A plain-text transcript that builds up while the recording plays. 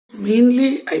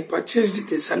Mainly I purchased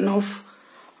the Sonoff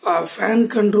fan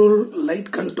control,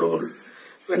 light control.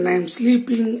 When I am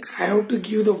sleeping, I have to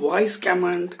give the voice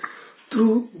command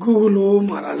through Google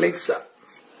Home or Alexa.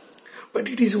 But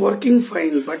it is working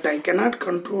fine, but I cannot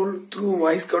control through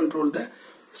voice control the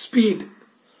speed.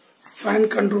 Fan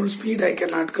control speed I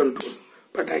cannot control,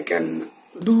 but I can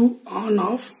do on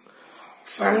off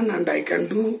fan and I can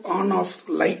do on off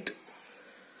light.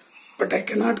 But I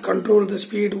cannot control the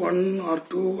speed 1 or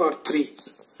 2 or 3.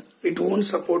 It won't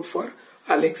support for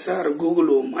Alexa or Google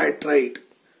Home. I tried.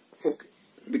 Okay.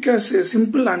 Because a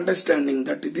simple understanding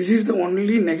that this is the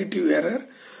only negative error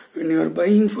when you are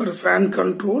buying for fan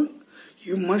control.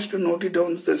 You must note it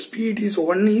down. The speed is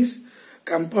 1 is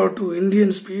compared to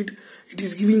Indian speed, it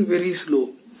is giving very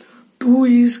slow. 2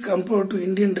 is compared to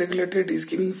Indian regulated is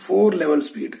giving 4 level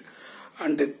speed,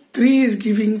 and 3 is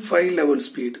giving 5 level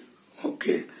speed.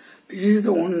 Okay, this is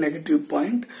the one negative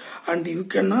point, and you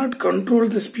cannot control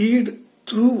the speed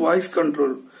through voice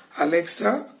control,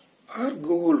 Alexa or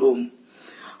Google Home.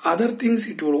 Other things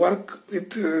it will work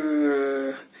with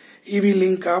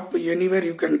EV-Link app. Anywhere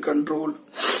you can control.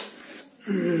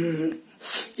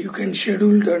 You can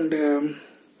schedule and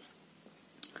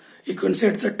you can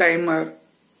set the timer.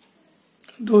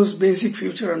 Those basic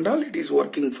feature and all, it is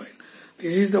working fine.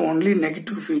 This is the only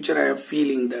negative feature I have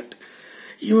feeling that.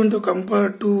 Even though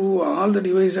compared to all the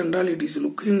device and all, it is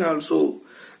looking also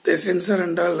the sensor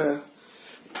and all.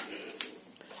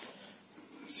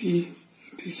 See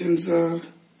the sensor.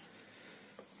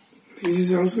 This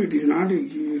is also, it is not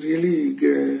really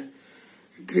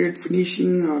great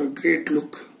finishing or great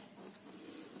look.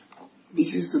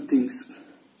 This is the things.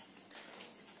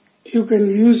 You can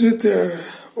use with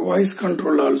voice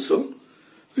control also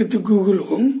with Google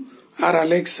Home or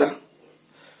Alexa.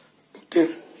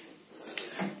 Okay.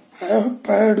 I have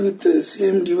paired with the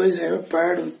same device. I have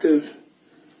paired with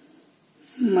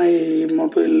my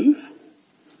mobile.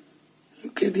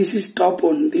 Okay, this is top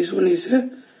one. This one is a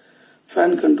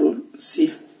fan control.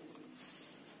 See.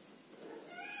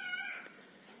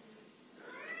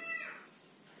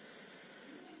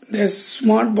 There's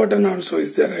smart button also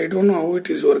is there. I don't know how it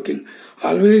is working.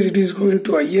 Always it is going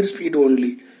to higher speed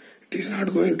only. It is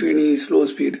not going to any slow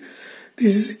speed.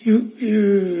 This is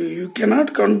you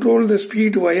cannot control the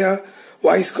speed via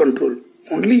voice control.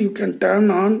 Only you can turn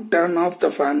on, turn off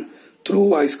the fan through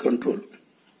voice control.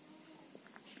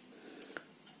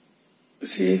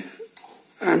 See,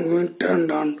 I am going to turn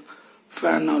on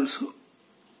fan also.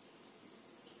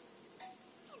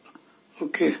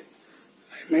 Okay,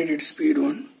 I made it speed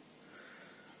 1.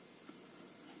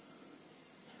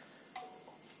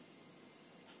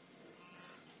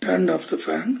 Turned off the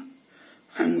fan.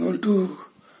 I am going to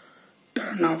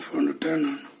turn off and turn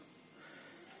on.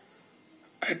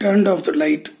 I turned off the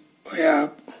light via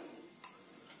app.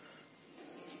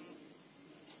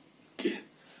 Okay.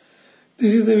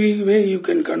 This is the way you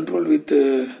can control with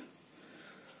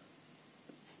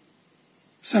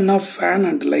Sonoff fan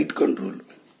and light control.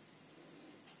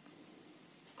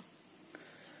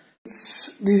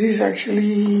 This is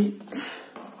actually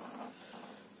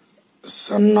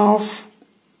Sonoff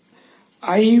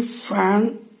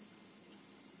IFan02.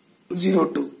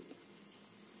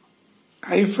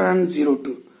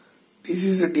 IFan02. This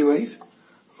is the device.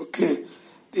 Okay.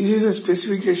 This is a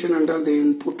specification and all they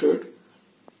inputted.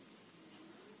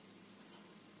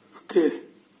 Okay.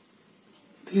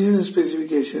 This is the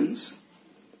specifications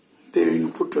they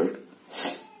inputted.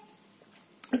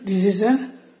 This is a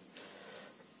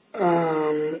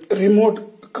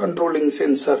remote controlling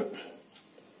sensor.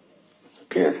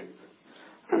 Okay.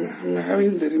 And I'm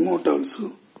having the remote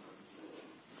also.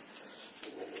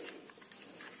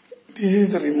 This is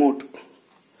the remote.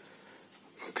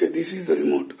 Okay, this is the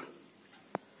remote.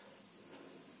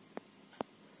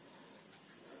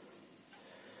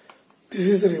 This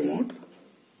is the remote.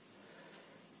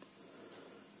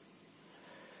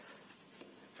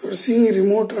 If you are seeing a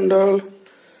remote and all,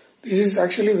 this is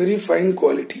actually very fine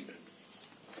quality.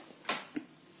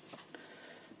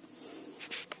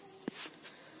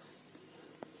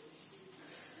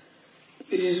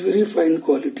 This is very fine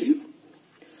quality.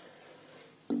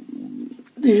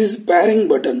 This is pairing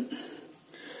button.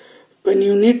 When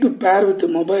you need to pair with the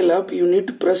mobile app, you need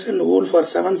to press and hold for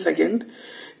 7 seconds.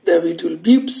 Then it will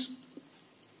beeps.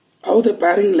 How the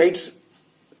pairing lights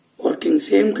working,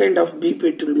 same kind of beep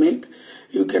it will make.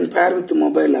 You can pair with the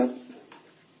mobile app.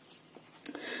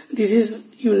 This is,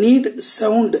 you need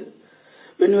sound.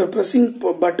 When you are pressing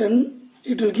button,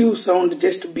 it will give sound,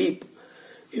 just beep.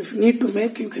 If you need to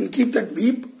make, you can keep that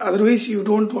beep. Otherwise you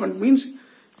don't want means,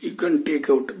 you can take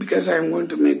out. Because I am going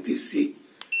to make this, see.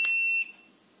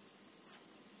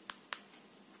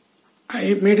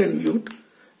 I made a mute.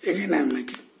 Again I am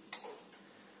making.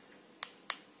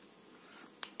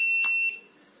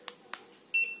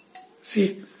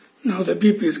 See, now the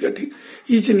beep is getting.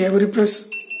 Each and every press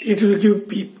it will give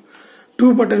beep.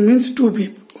 2 buttons means 2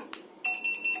 beep.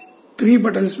 3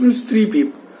 buttons means 3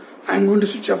 beep. I am going to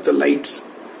switch off the lights.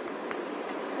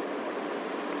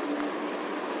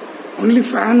 Only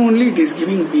fan only it is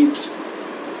giving beeps.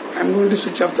 I am going to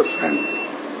switch off the fan.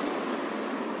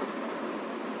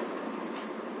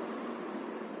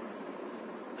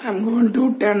 I am going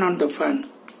to turn on the fan.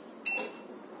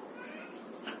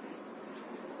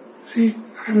 See,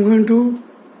 I am going to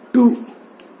two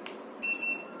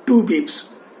beeps.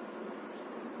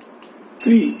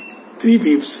 Three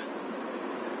beeps.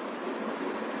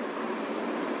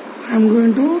 I am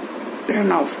going to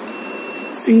turn off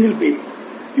single beep.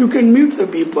 You can mute the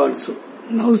beep also.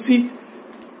 Now see,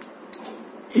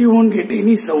 you won't get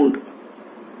any sound.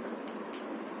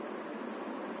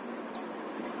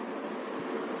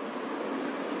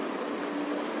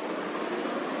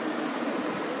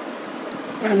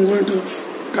 I am going to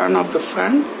turn off the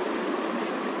fan.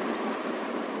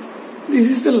 This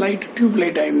is the light, tube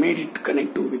light. I made it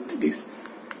connect to with this.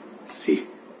 See.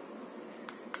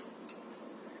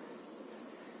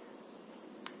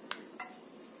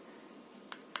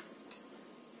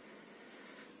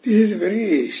 This is a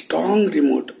very strong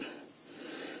remote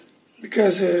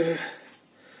because they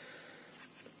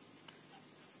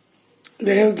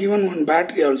have given one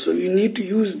battery also. You need to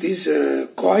use these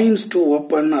coins to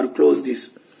open or close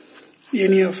this.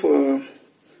 Any of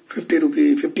 50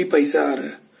 rupee, 50 paisa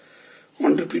or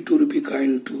 1 rupee, 2 rupee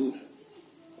coin to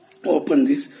open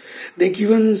this. They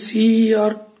given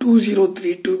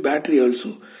CR2032 battery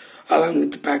also along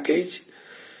with the package.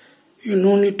 You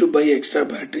no need to buy extra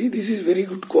battery. This is very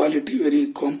good quality, very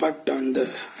compact on the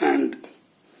hand.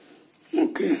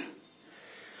 Okay.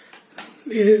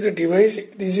 This is the device.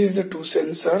 This is the 2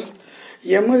 sensors.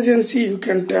 Emergency, you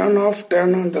can turn off,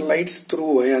 turn on the lights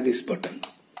through via this button.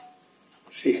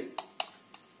 See.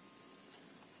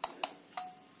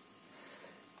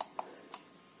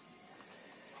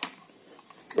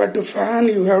 But the fan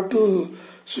you have to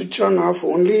switch on off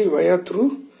only via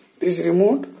through this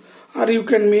remote, or you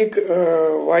can make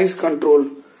voice control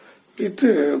with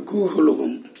Google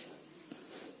Home.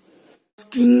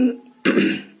 Asking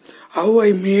how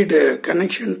I made a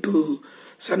connection to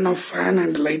Sonoff fan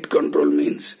and light control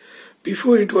means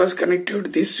before it was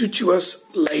connected, this switch was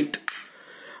light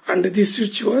and this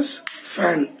switch was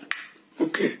fan.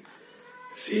 Okay,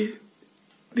 see,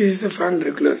 this is the fan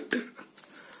regulator.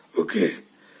 Okay,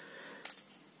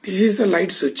 this is the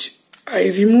light switch. I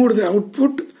removed the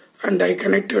output and I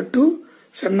connected to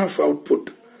Sonoff output.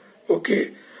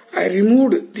 Okay, I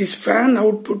removed this fan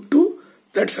output to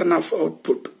that Sonoff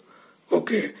output.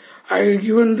 Okay, I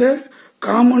given the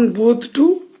common both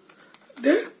to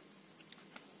the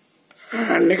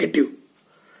negative.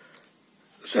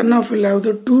 Sonoff will have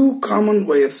the two common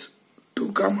wires.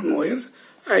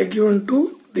 I given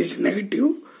to this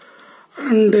negative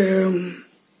and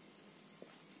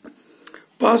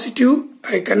positive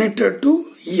I connected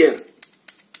to here.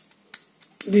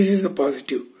 This is the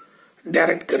positive,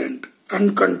 direct current,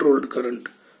 uncontrolled current.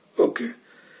 Okay.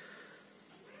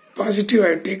 Positive I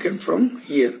have taken from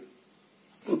here.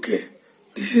 Okay.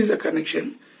 This is the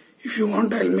connection. If you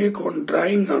want, I'll make one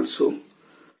drawing also.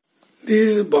 This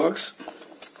is the box.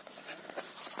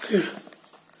 Okay.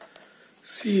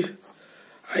 See,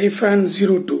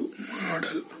 IFan02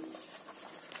 model.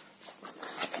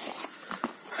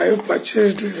 I have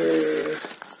purchased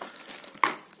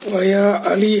via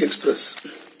AliExpress.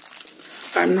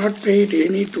 I am not paid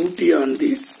any 2T on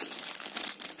this.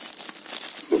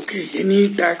 Okay,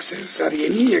 any taxes or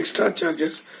any extra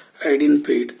charges I didn't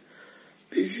paid.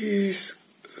 This is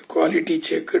quality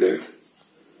checked. This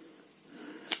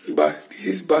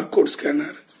is barcode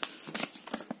scanner.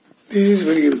 This is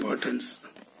very important.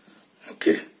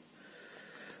 Okay.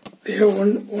 They have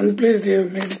one place they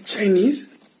have made Chinese.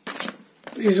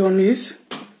 This one is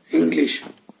English.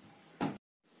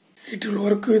 It will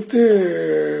work with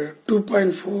 2.4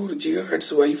 GHz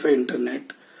Wi-Fi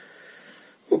internet.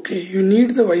 Okay, you need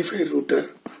the Wi-Fi router.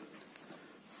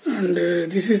 And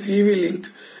this is EV link.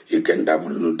 You can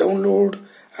download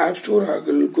App Store or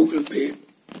Google Play.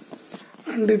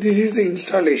 And this is the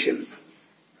installation.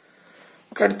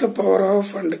 Cut the power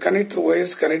off and connect the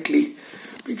wires correctly.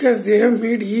 Because they have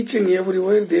made each and every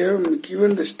wire, they have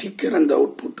given the sticker and the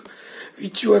output.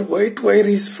 Which your white wire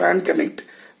is fan connect.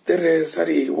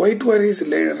 White wire is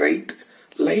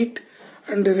light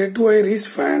and red wire is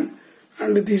fan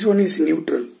and this one is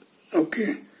neutral.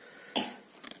 Okay.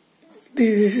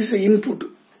 This is the input.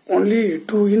 only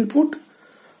 2 input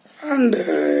and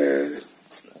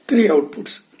 3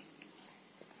 outputs.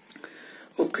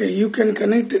 Okay, you can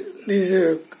connect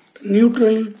this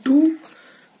neutral to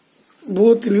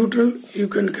both neutral. You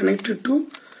can connect it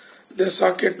to the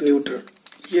socket neutral.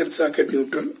 Here socket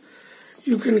neutral.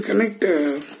 You can connect.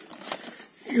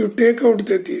 You take out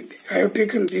I have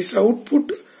taken this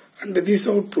output and this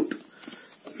output.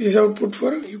 This output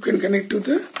for you can connect to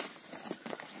the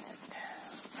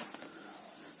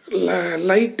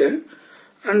light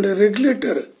and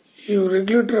regulator. You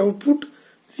regulator output.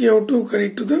 You have to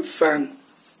connect to the fan.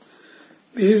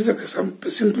 This is the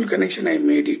simple connection I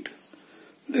made it.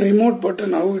 The remote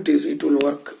button, how it is, it will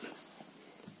work.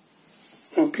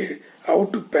 Okay, how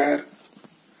to pair.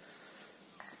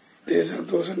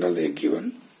 Those and all they are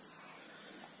given.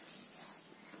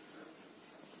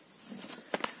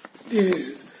 This is,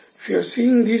 if you are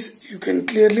seeing this, you can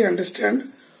clearly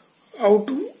understand how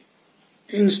to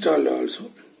install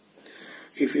also.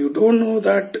 If you don't know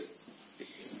that,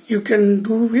 you can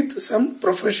do with some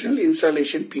professional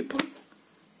installation people.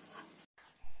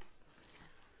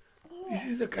 This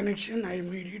is the connection I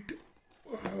made it.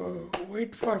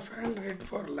 White for fan, red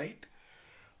for light.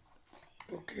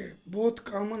 Okay, both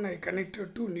common I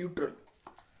connected to neutral.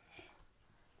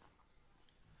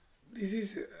 This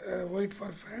is white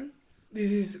for fan.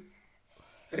 This is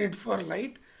red for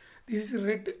light. This is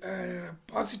red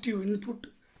positive input.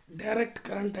 Direct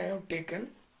current I have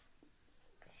taken.